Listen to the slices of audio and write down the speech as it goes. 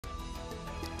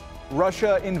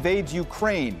Russia invades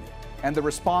Ukraine, and the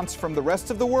response from the rest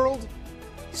of the world?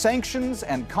 Sanctions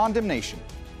and condemnation.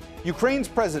 Ukraine's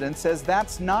president says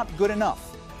that's not good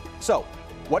enough. So,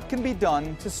 what can be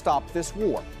done to stop this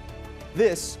war?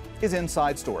 This is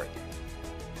Inside Story.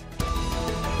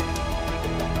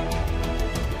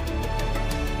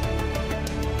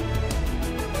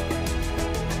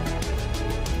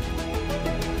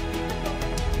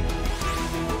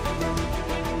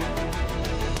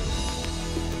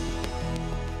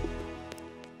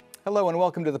 Hello and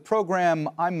welcome to the program.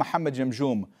 I'm Mohammed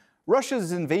Jamjoom.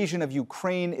 Russia's invasion of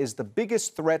Ukraine is the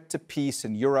biggest threat to peace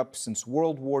in Europe since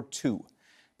World War II.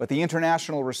 But the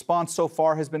international response so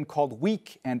far has been called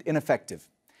weak and ineffective.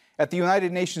 At the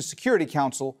United Nations Security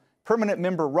Council, permanent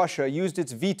member Russia used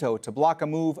its veto to block a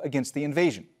move against the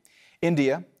invasion.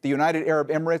 India, the United Arab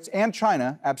Emirates, and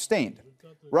China abstained.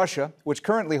 Russia, which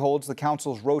currently holds the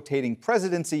Council's rotating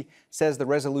presidency, says the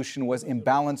resolution was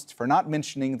imbalanced for not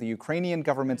mentioning the Ukrainian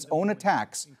government's own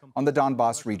attacks on the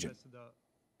Donbas region.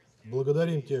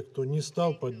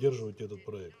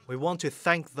 We want to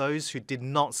thank those who did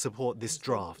not support this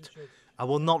draft. I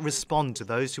will not respond to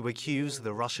those who accuse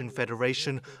the Russian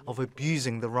Federation of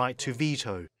abusing the right to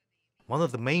veto. One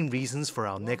of the main reasons for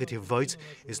our negative vote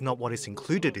is not what is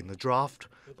included in the draft,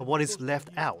 but what is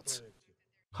left out.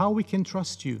 How we can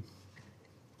trust you?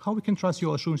 How we can trust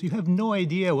your assurance? You have no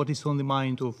idea what is on the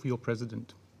mind of your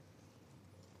president.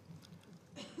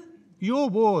 Your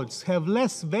words have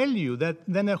less value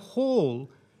than a hole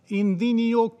in the New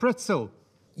York pretzel.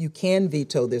 You can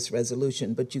veto this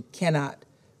resolution, but you cannot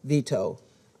veto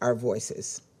our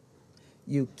voices.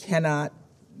 You cannot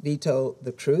veto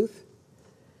the truth.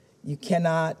 You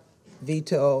cannot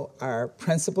veto our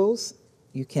principles.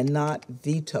 You cannot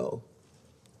veto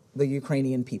the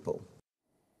Ukrainian people.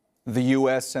 The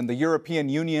U.S. and the European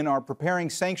Union are preparing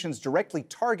sanctions directly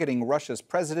targeting Russia's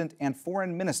president and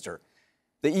foreign minister.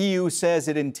 The EU says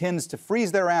it intends to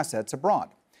freeze their assets abroad.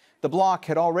 The bloc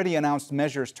had already announced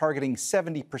measures targeting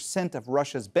 70% of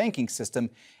Russia's banking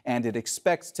system, and it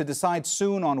expects to decide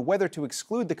soon on whether to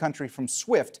exclude the country from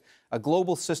SWIFT, a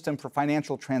global system for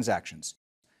financial transactions.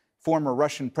 Former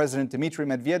Russian President Dmitry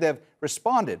Medvedev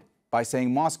responded by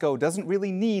saying Moscow doesn't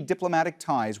really need diplomatic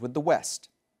ties with the West.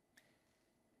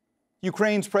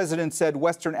 Ukraine's president said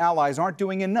Western allies aren't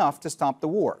doing enough to stop the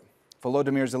war.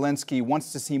 Volodymyr Zelensky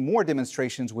wants to see more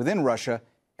demonstrations within Russia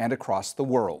and across the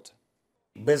world.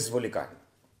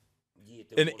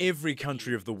 In every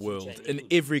country of the world, in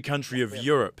every country of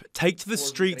Europe, take to the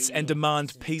streets and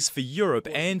demand peace for Europe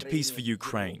and peace for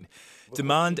Ukraine.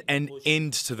 Demand an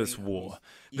end to this war.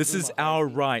 This is our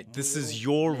right. This is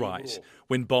your right.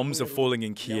 When bombs are falling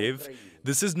in Kiev,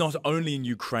 this is not only in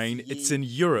Ukraine, it's in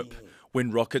Europe. When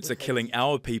rockets are killing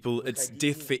our people, it's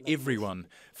death for everyone,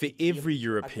 for every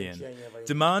European.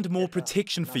 Demand more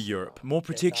protection for Europe, more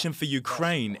protection for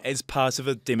Ukraine as part of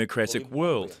a democratic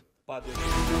world.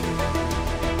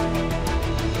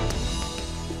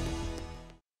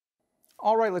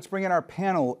 All right, let's bring in our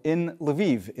panel in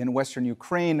Lviv, in Western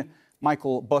Ukraine.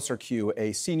 Michael Bociurkiw,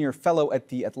 a senior fellow at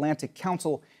the Atlantic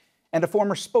Council and a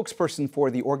former spokesperson for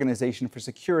the Organization for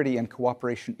Security and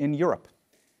Cooperation in Europe.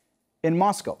 In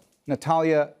Moscow,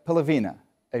 Natalia Pelevine,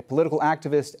 a political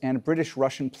activist and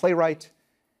British-Russian playwright.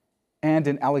 And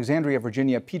in Alexandria,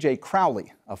 Virginia, P.J.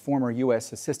 Crowley, a former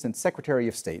U.S. Assistant Secretary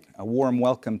of State. A warm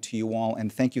welcome to you all,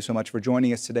 and thank you so much for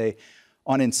joining us today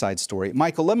on Inside Story.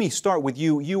 Michael, let me start with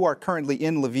you. You are currently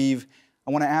in Lviv.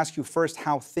 I want to ask you first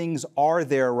how things are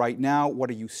there right now.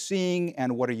 What are you seeing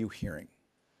and what are you hearing?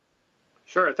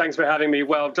 Sure. Thanks for having me.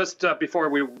 Well, just before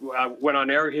we went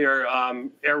on air here,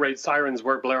 air raid sirens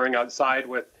were blaring outside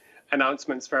with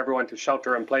announcements for everyone to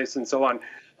shelter in place and so on.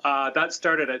 That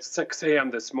started at 6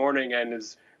 a.m. this morning and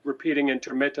is repeating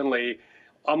intermittently,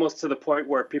 almost to the point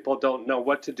where people don't know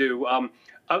what to do.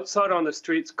 Outside on the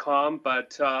streets, calm,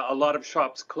 but a lot of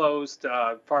shops closed,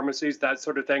 pharmacies, that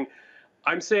sort of thing.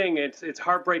 I'm saying it's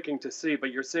heartbreaking to see,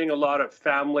 but you're seeing a lot of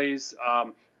families,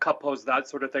 couples, that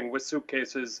sort of thing, with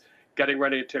suitcases getting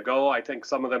ready to go. I think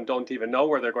some of them don't even know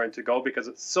where they're going to go because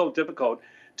it's so difficult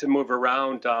to move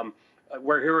around.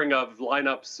 We're hearing of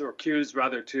lineups or queues,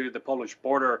 rather, to the Polish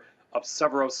border of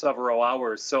several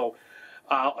hours. So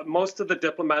most of the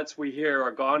diplomats we hear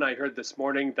are gone. I heard this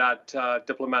morning that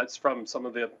diplomats from some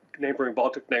of the neighboring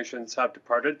Baltic nations have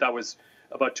departed. That was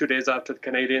about 2 days after the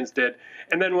Canadians did.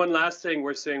 And then one last thing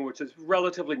we're seeing, which is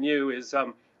relatively new, is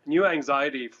new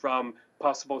anxiety from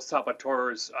possible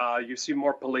saboteurs. You see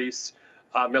more police,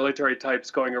 military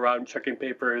types going around checking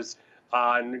papers,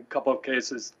 in a couple of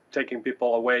cases taking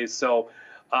people away. So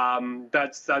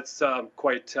that's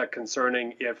quite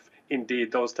concerning if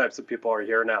indeed those types of people are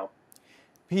here now.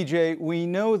 PJ, we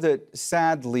know that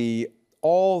sadly,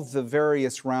 all the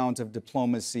various rounds of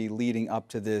diplomacy leading up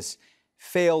to this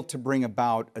failed to bring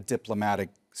about a diplomatic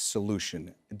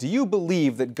solution. Do you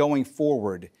believe that going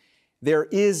forward, there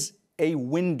is a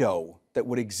window that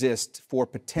would exist for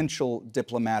potential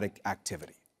diplomatic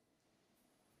activity?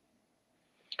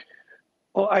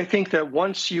 Well, I think that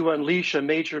once you unleash a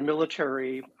major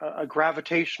military, a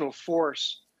gravitational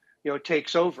force,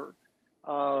 takes over.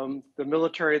 The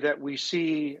military that we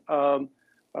see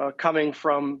coming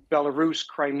from Belarus,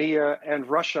 Crimea, and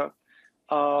Russia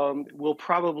will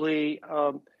probably,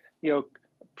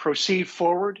 proceed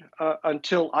forward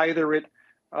until either it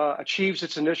achieves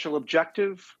its initial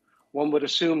objective. One would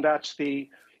assume that's the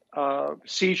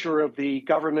seizure of the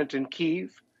government in Kyiv,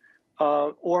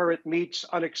 or it meets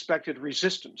unexpected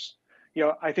resistance.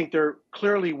 I think there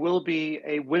clearly will be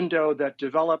a window that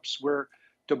develops where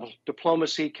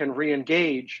diplomacy can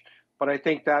re-engage, but I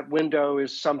think that window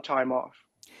is some time off.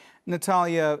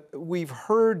 Natalia, we've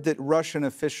heard that Russian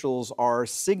officials are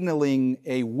signaling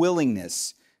a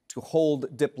willingness to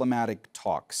hold diplomatic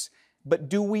talks. But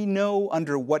do we know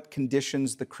under what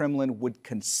conditions the Kremlin would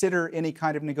consider any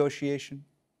kind of negotiation?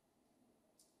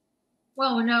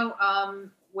 Well, we know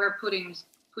where Putin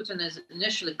is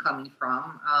initially coming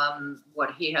from,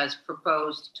 what he has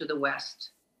proposed to the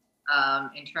West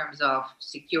in terms of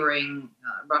securing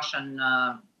Russian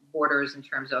borders, in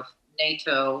terms of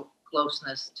NATO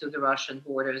closeness to the Russian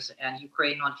borders and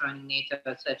Ukraine not joining NATO,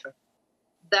 etc.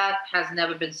 That has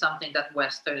never been something that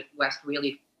West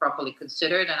really properly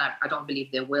considered, and I don't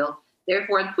believe they will.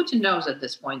 Therefore, and Putin knows at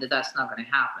this point that that's not going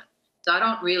to happen. So I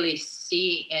don't really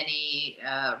see any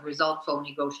resultful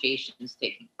negotiations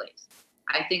taking place.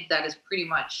 I think that is pretty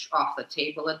much off the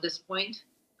table at this point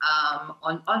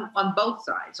on both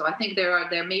sides. So I think there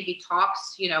may be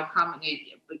talks,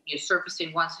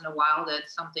 surfacing once in a while that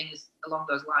something is along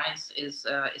those lines is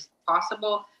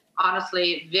possible.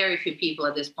 Honestly, very few people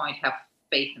at this point have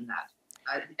faith in that,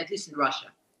 at least in Russia.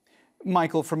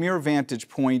 Michael, from your vantage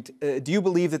point, do you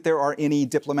believe that there are any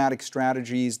diplomatic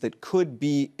strategies that could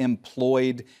be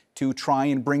employed to try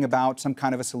and bring about some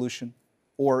kind of a solution?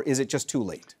 Or is it just too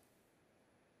late?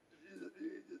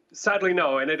 Sadly,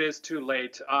 no, and it is too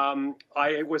late.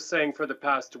 I was saying for the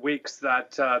past weeks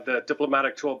that the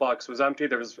diplomatic toolbox was empty.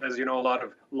 There was, as you know, a lot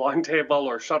of long table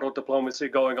or shuttle diplomacy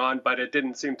going on, but it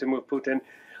didn't seem to move Putin.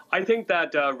 I think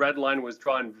that red line was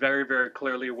drawn very, very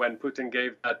clearly when Putin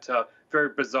gave that very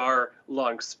bizarre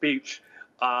long speech,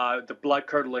 the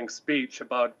blood-curdling speech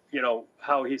about,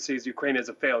 how he sees Ukraine as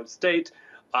a failed state,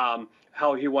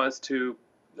 how he wants to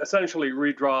essentially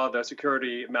redraw the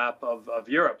security map of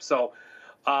Europe. So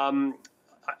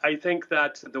I think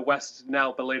that the West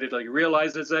now belatedly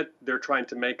realizes it. They're trying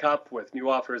to make up with new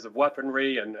offers of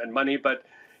weaponry and money. But,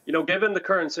 given the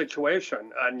current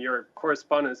situation, and your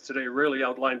correspondence today really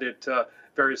outlined it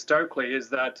very starkly, is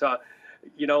that,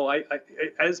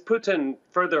 as Putin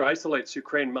further isolates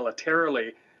Ukraine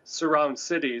militarily, surrounds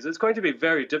cities, it's going to be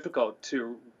very difficult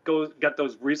to go get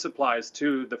those resupplies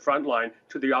to the front line,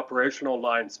 to the operational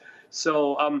lines.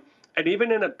 So, and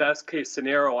even in a best case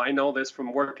scenario, I know this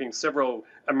from working several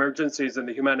emergencies in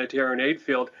the humanitarian aid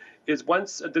field, is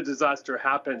once the disaster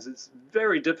happens, it's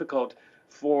very difficult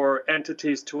for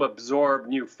entities to absorb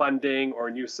new funding or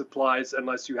new supplies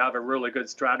unless you have a really good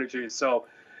strategy. So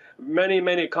many,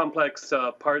 many complex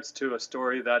parts to a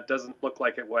story that doesn't look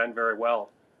like it will end very well.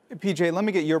 PJ, let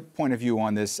me get your point of view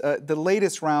on this. The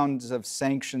latest rounds of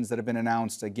sanctions that have been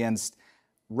announced against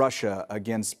Russia,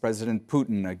 against President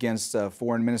Putin, against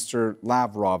Foreign Minister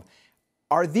Lavrov,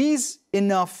 are these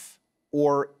enough,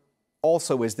 or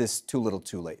also is this too little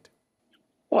too late?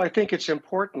 Well, I think it's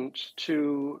important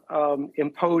to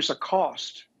impose a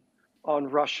cost on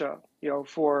Russia,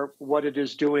 for what it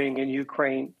is doing in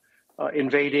Ukraine,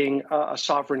 invading a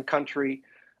sovereign country,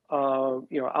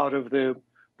 out of the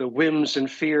whims and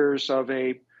fears of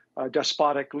a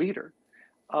despotic leader.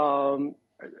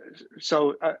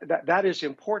 So that is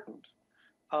important.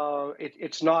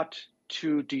 It's not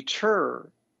to deter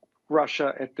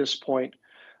Russia at this point.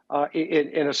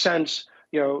 In a sense,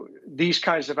 these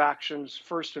kinds of actions,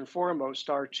 first and foremost,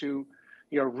 are to,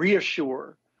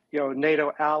 reassure,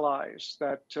 NATO allies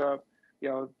that,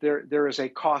 there is a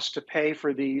cost to pay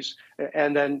for these,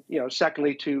 and then,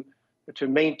 secondly, to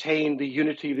maintain the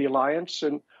unity of the alliance,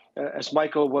 and as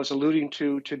Michael was alluding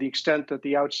to the extent that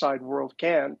the outside world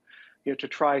can, to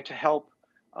try to help,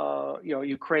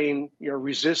 Ukraine,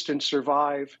 resist and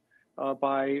survive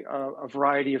by a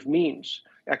variety of means,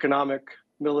 economic,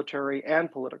 military, and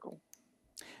political.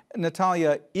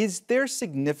 Natalia, is there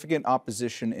significant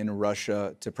opposition in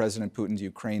Russia to President Putin's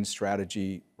Ukraine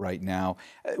strategy right now?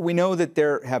 We know that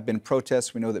there have been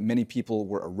protests. We know that many people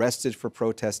were arrested for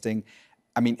protesting.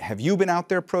 I mean, have you been out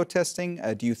there protesting?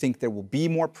 Do you think there will be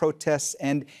more protests?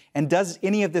 And does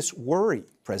any of this worry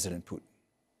President Putin?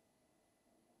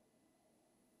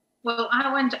 Well,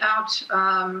 I went out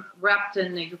wrapped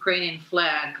in the Ukrainian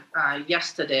flag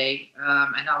yesterday,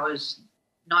 and I was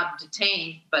not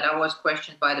detained, but I was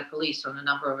questioned by the police on a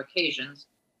number of occasions,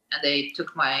 and they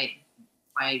took my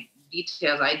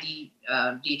details, ID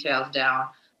details down.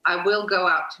 I will go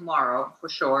out tomorrow for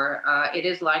sure. It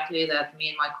is likely that me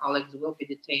and my colleagues will be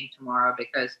detained tomorrow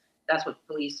because that's the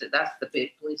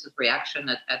police's reaction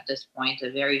at this point,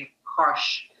 a very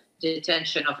harsh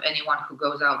detention of anyone who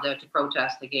goes out there to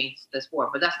protest against this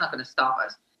war. But that's not going to stop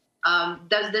us.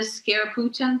 Does this scare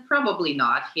Putin? Probably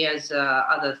not. He has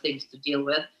other things to deal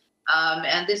with.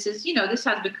 And this is, this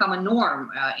has become a norm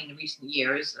in recent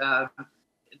years.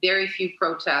 Very few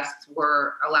protests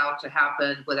were allowed to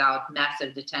happen without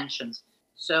massive detentions.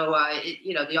 So,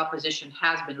 the opposition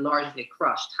has been largely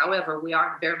crushed. However, we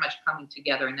are very much coming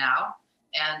together now.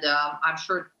 And I'm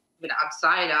sure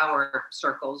outside our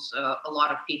circles, a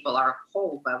lot of people are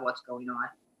appalled by what's going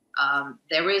on.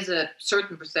 There is a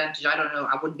certain percentage, I don't know,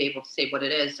 I wouldn't be able to say what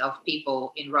it is, of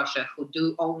people in Russia who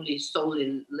do only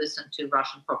solely listen to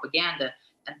Russian propaganda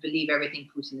and believe everything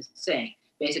Putin is saying.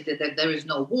 Basically, that there is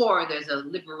no war, there's a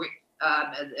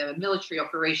military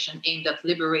operation aimed at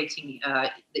liberating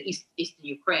the eastern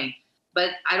Ukraine.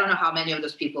 But I don't know how many of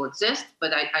those people exist,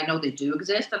 but I know they do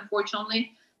exist,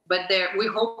 unfortunately. But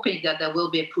we're hoping that there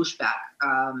will be a pushback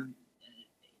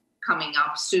coming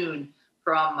up soon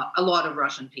from a lot of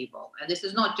Russian people. And this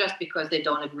is not just because they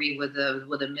don't agree with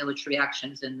the military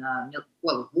actions in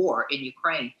war in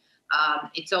Ukraine.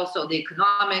 It's also the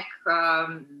economic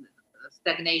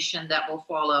stagnation that will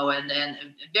follow, and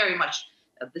very much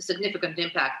the significant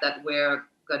impact that we're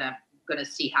gonna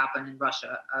see happen in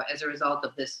Russia as a result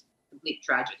of this complete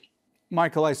tragedy.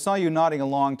 Michael, I saw you nodding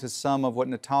along to some of what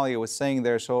Natalia was saying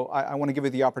there, so I want to give you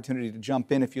the opportunity to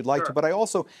jump in if you'd like to. But I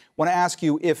also want to ask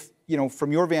you if,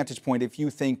 from your vantage point, if you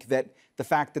think that the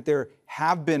fact that there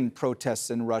have been protests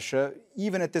in Russia,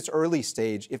 even at this early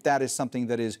stage, if that is something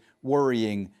that is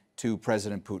worrying to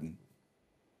President Putin.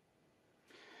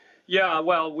 Yeah,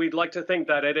 well, we'd like to think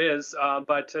that it is,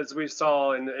 but as we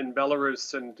saw in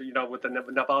Belarus and, with the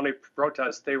Navalny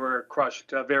protests, they were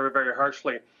crushed very, very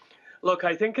harshly. Look,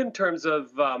 I think in terms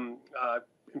of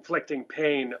inflicting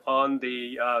pain on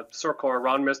the circle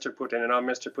around Mr. Putin and on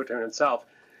Mr. Putin himself,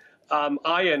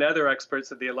 I and other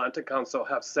experts at the Atlantic Council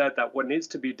have said that what needs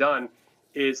to be done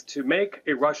is to make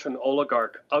a Russian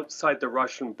oligarch outside the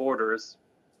Russian borders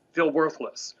feel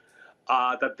worthless,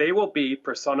 that they will be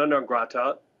persona non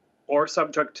grata or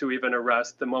subject to even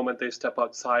arrest the moment they step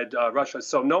outside Russia.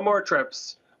 So no more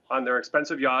trips on their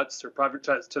expensive yachts or private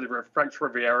jets to the French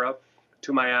Riviera,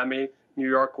 to Miami, New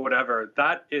York, whatever.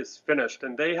 That is finished,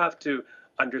 and they have to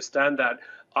understand that.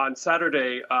 On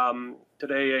Saturday,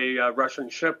 today, a Russian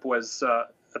ship was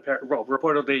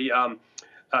reportedly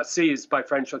seized by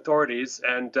French authorities,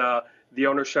 and the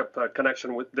ownership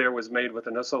connection there was made with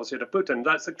an associate of Putin.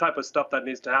 That's the type of stuff that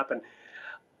needs to happen.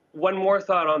 One more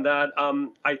thought on that.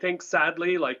 I think,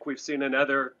 sadly, like we've seen in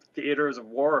other theaters of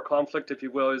war or conflict, if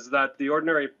you will, is that the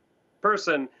ordinary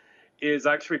person is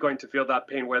actually going to feel that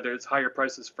pain, whether it's higher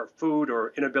prices for food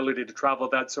or inability to travel,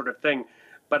 that sort of thing.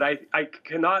 But I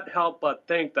cannot help but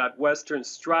think that Western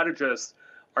strategists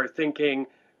are thinking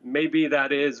maybe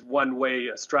that is one way,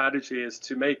 a strategy is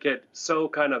to make it so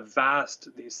kind of vast,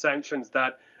 these sanctions,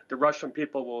 that the Russian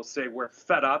people will say, we're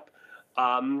fed up,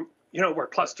 we're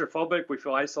claustrophobic, we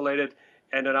feel isolated,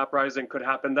 and an uprising could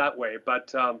happen that way.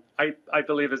 But I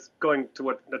believe it's going to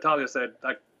what Natalia said,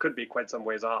 that could be quite some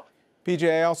ways off.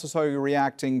 PJ, I also saw you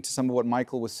reacting to some of what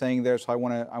Michael was saying there, so I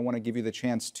want to give you the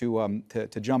chance to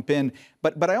jump in.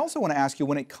 But I also want to ask you,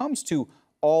 when it comes to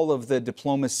all of the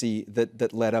diplomacy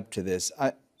that led up to this,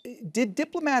 did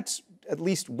diplomats, at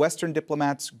least Western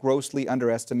diplomats, grossly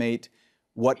underestimate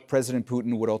what President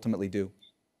Putin would ultimately do?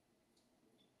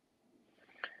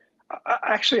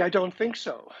 Actually, I don't think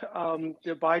so.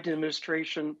 The Biden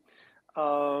administration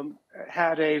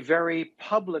had a very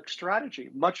public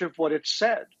strategy. Much of what it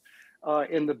said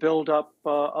in the buildup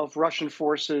of Russian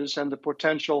forces and the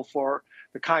potential for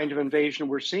the kind of invasion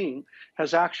we're seeing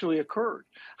has actually occurred.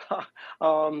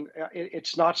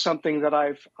 It's not something that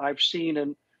I've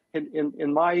seen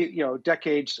in my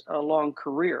decades-long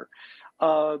career.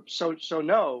 So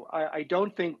no, I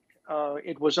don't think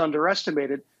it was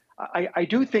underestimated. I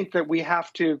do think that we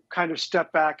have to kind of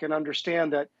step back and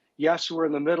understand that yes, we're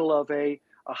in the middle of a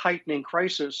a heightening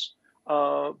crisis.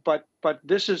 But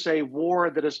this is a war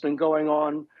that has been going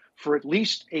on for at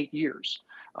least 8 years.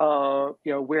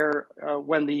 Where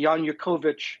when the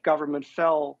Yanukovych government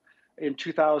fell in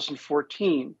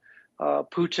 2014,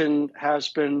 Putin has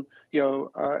been,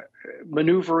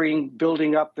 maneuvering,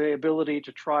 building up the ability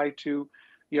to try to,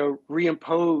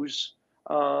 reimpose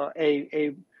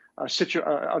an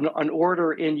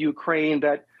order in Ukraine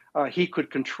that he could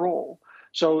control.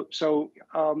 So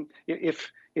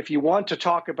if you want to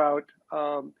talk about,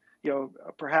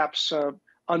 perhaps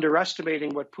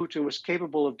underestimating what Putin was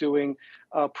capable of doing,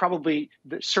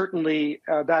 certainly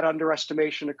that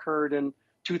underestimation occurred in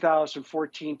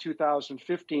 2014,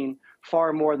 2015,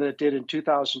 far more than it did in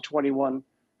 2021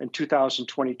 and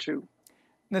 2022.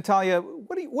 Natalia,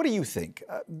 what do you think?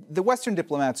 The Western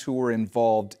diplomats who were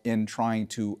involved in trying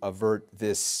to avert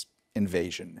this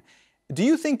invasion, do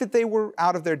you think that they were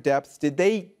out of their depth? Did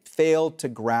they fail to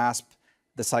grasp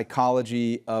the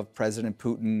psychology of President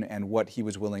Putin and what he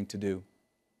was willing to do?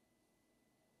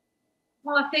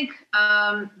 Well, I think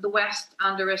the West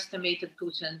underestimated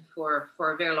Putin for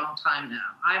a very long time now.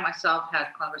 I myself had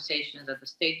conversations at the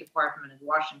State Department in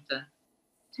Washington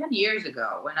 10 years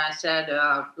ago when I said,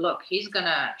 look, he's going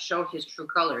to show his true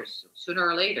colors sooner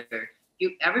or later.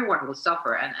 Everyone will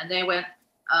suffer. And they went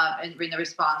in the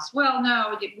response, well,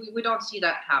 no, we don't see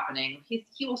that happening. He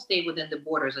will stay within the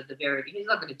borders at the very, he's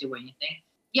not going to do anything.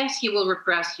 Yes, he will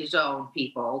repress his own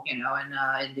people, in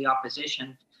the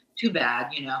opposition. Too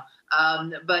bad,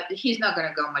 but he's not going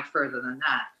to go much further than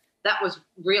that. That was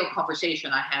real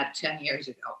conversation I had 10 years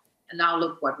ago. And now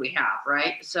look what we have,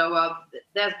 right? So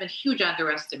there's been huge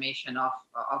underestimation of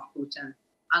Putin.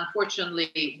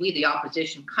 Unfortunately, we, the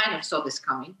opposition, kind of saw this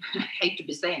coming. I hate to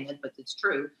be saying it, but it's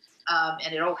true.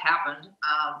 And it all happened,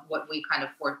 what we kind of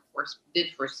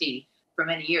did foresee for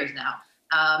many years now.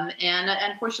 And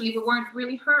unfortunately, we weren't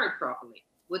really heard properly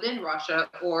within Russia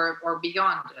or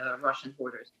beyond Russian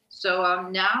borders. So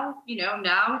now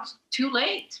it's too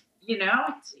late. We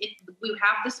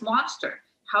have this monster.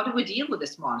 How do we deal with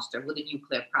this monster with a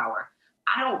nuclear power?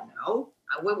 I don't know.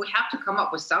 We have to come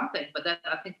up with something, but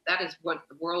I think that is what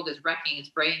the world is wrecking its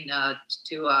brain to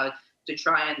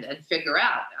try and figure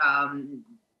out. And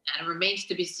it remains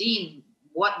to be seen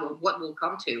what will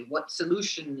come to, what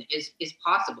solution is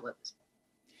possible at this point.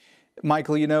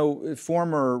 Michael,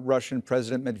 former Russian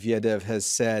President Medvedev has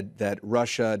said that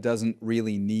Russia doesn't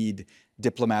really need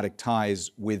diplomatic ties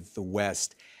with the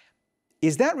West.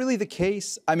 Is that really the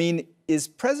case? I mean, is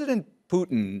President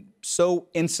Putin so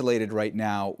insulated right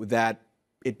now that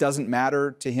it doesn't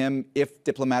matter to him if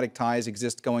diplomatic ties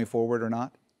exist going forward or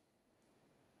not?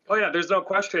 Oh, yeah, there's no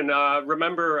question.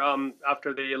 Remember,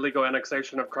 after the illegal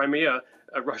annexation of Crimea,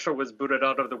 Russia was booted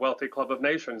out of the wealthy club of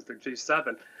nations, the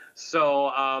G7.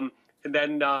 So, and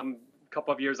then a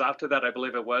couple of years after that, I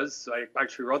believe it was, I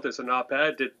actually wrote this in an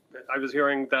op-ed, I was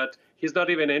hearing that he's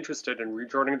not even interested in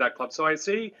rejoining that club. So I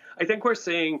think we're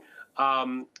seeing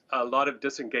a lot of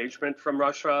disengagement from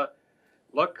Russia.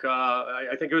 Look,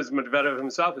 I think it was Medvedev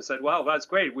himself who said, well, that's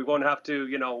great. We won't have to,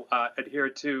 adhere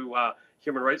to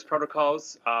human rights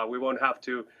protocols. We won't have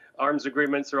to, arms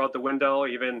agreements are out the window,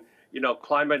 even,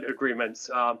 climate agreements.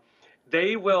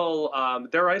 They will,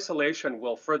 their isolation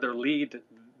will further lead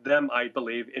them, I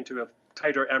believe, into a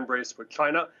tighter embrace with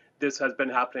China. This has been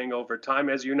happening over time,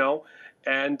 as you know.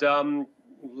 And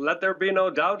let there be no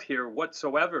doubt here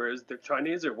whatsoever is the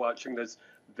Chinese are watching this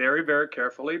very, very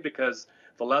carefully, because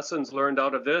the lessons learned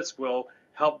out of this will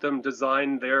help them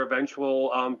design their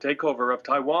eventual takeover of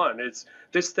Taiwan.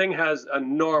 This thing has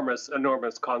enormous,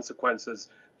 enormous consequences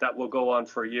that will go on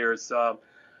for years.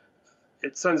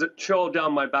 It sends a chill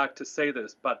down my back to say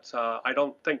this, but I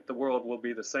don't think the world will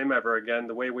be the same ever again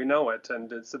the way we know it.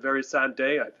 And it's a very sad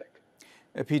day, I think.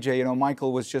 PJ,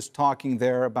 Michael was just talking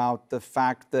there about the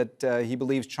fact that he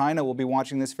believes China will be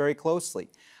watching this very closely.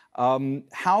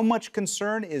 How much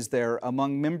concern is there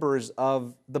among members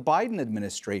of the Biden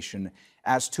administration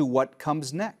as to what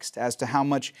comes next, as to how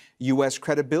much U.S.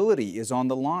 credibility is on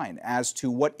the line, as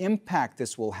to what impact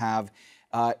this will have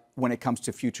when it comes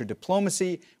to future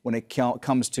diplomacy, when it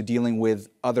comes to dealing with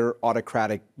other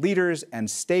autocratic leaders and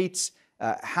states?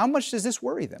 How much does this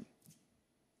worry them?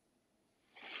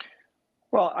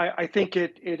 Well, I think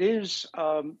it is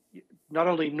not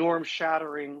only norm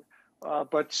shattering,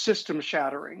 but system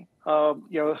shattering.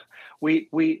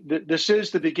 This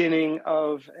is the beginning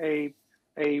of a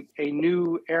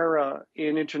new era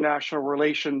in international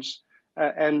relations,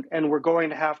 and we're going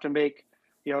to have to make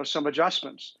some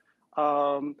adjustments.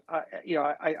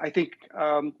 I think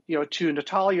to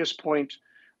Natalia's point,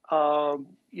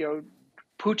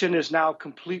 Putin is now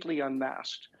completely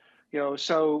unmasked.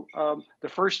 So the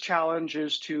first challenge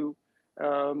is to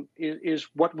is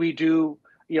what we do,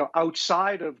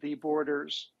 outside of the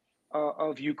borders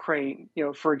of Ukraine.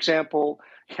 For example,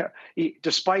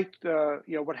 despite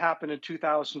what happened in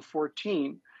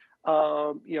 2014,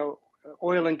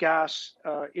 oil and gas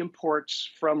imports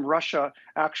from Russia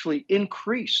actually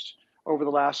increased over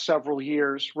the last several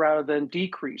years rather than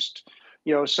decreased.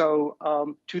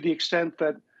 So to the extent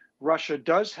that Russia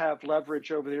does have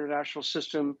leverage over the international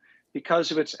system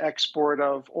because of its export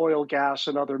of oil, gas,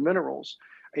 and other minerals,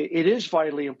 it is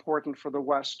vitally important for the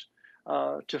West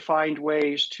to find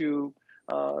ways to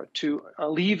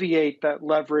alleviate that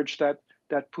leverage that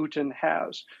Putin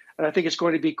has. And I think it's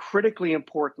going to be critically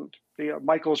important.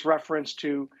 Michael's reference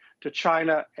to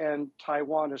China and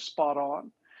Taiwan is spot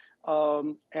on.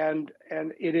 And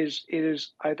it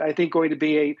is I think going to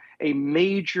be a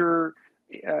major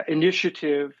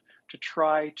initiative to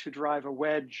try to drive a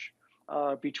wedge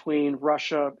between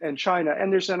Russia and China.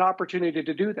 And there's an opportunity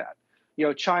to do that.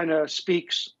 China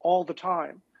speaks all the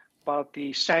time about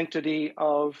the sanctity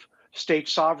of state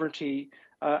sovereignty,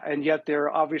 and yet they're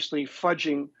obviously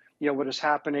fudging, what is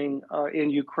happening in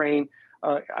Ukraine.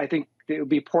 I think it would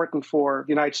be important for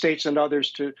the United States and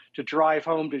others to drive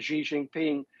home to Xi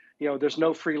Jinping. There's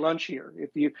no free lunch here.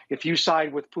 If you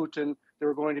side with Putin, there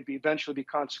are going to eventually be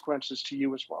consequences to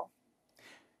you as well.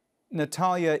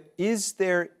 Natalia, is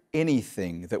there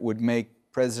anything that would make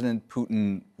President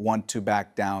Putin want to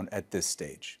back down at this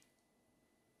stage?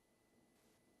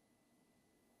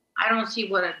 I don't see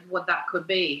what that could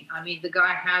be. I mean, the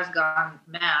guy has gone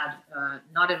mad,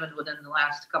 not even within the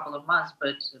last couple of months,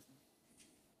 but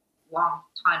a long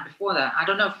time before that. I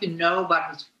don't know if you know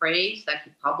about his phrase that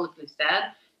he publicly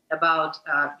said about,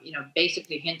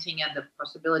 basically hinting at the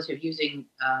possibility of using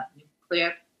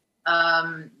nuclear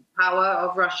power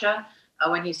of Russia,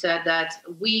 when he said that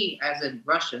we, as in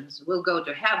Russians, will go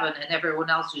to heaven and everyone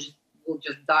else will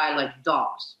just die like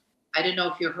dogs. I don't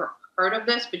know if you've heard of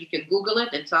this, but you can Google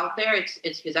it. It's out there.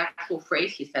 It's his actual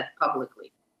phrase he said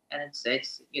publicly, and it's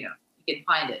you can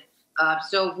find it.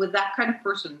 So with that kind of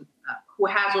person who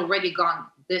has already gone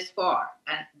this far,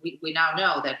 and we now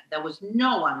know that there was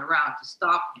no one around to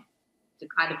stop him, to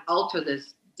kind of alter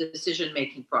this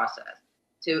decision-making process,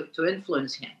 to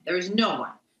influence him. There is no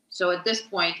one. So at this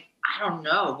point, I don't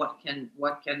know what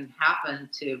can happen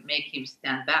to make him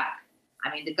stand back.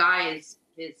 I mean, the guy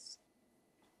he's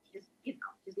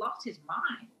lost his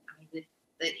mind. I mean,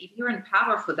 if you're in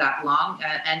power for that long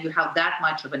and you have that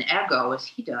much of an ego as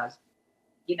he does,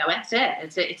 that's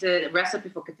it. It's a recipe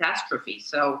for catastrophe.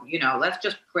 So, let's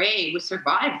just pray we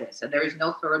survive this and there is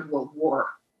no third world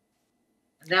war.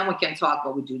 And then we can talk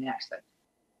what we do next.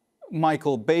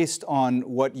 Michael, based on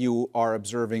what you are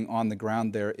observing on the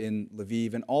ground there in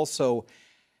Lviv, and also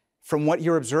from what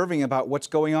you're observing about what's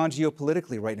going on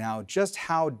geopolitically right now, just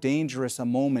how dangerous a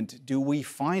moment do we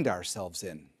find ourselves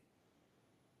in?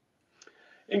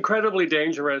 Incredibly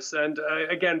dangerous. And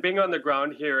again, being on the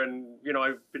ground here, and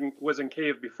was in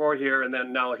Kyiv before here, and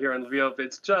then now here in Lviv,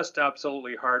 it's just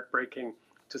absolutely heartbreaking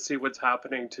to see what's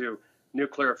happening to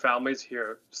nuclear families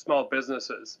here, small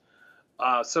businesses,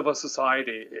 civil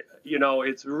society.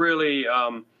 It's really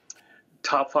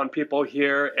tough on people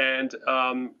here. And,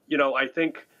 I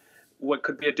think what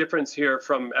could be a difference here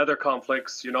from other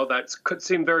conflicts, that could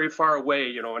seem very far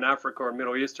away, in Africa or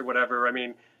Middle East or whatever. I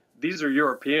mean, these are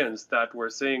Europeans that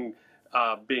we're seeing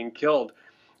being killed.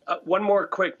 One more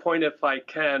quick point, if I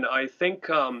can. I think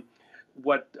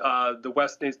what the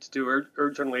West needs to do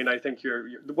urgently, and I think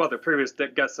the previous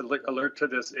guest alert to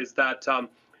this, is that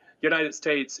United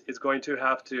States is going to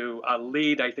have to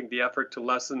lead, I think, the effort to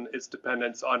lessen its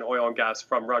dependence on oil and gas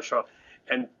from Russia.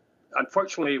 And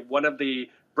unfortunately, one of the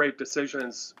brave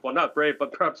decisions, well, not brave,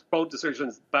 but perhaps bold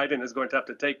decisions Biden is going to have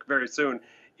to take very soon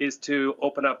is to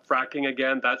open up fracking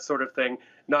again, that sort of thing,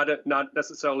 not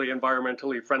necessarily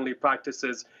environmentally friendly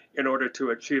practices in order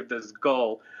to achieve this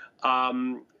goal.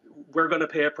 We're going to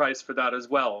pay a price for that as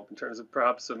well, in terms of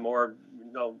perhaps a more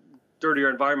dirtier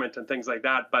environment and things like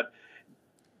that. But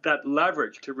that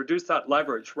leverage, to reduce that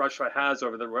leverage Russia has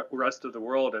over the rest of the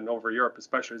world and over Europe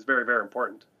especially, is very, very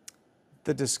important.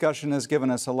 The discussion has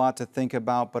given us a lot to think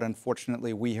about, but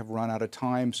unfortunately we have run out of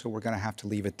time, so we're going to have to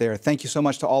leave it there. Thank you so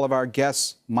much to all of our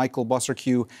guests, Michael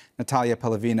Bociurkiw, Natalia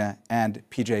Pelevine, and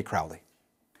PJ Crowley.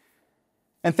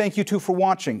 And thank you too for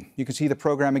watching. You can see the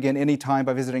program again anytime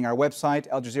by visiting our website,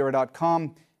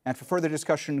 aljazeera.com. And for further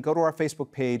discussion, go to our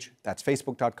Facebook page. That's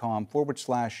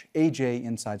facebook.com/AJ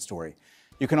Inside Story.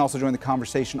 You can also join the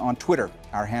conversation on Twitter.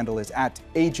 Our handle is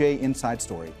 @AJ Inside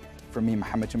Story. For me,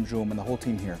 Mohammed, Jamjoom, and the whole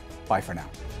team here, bye for now.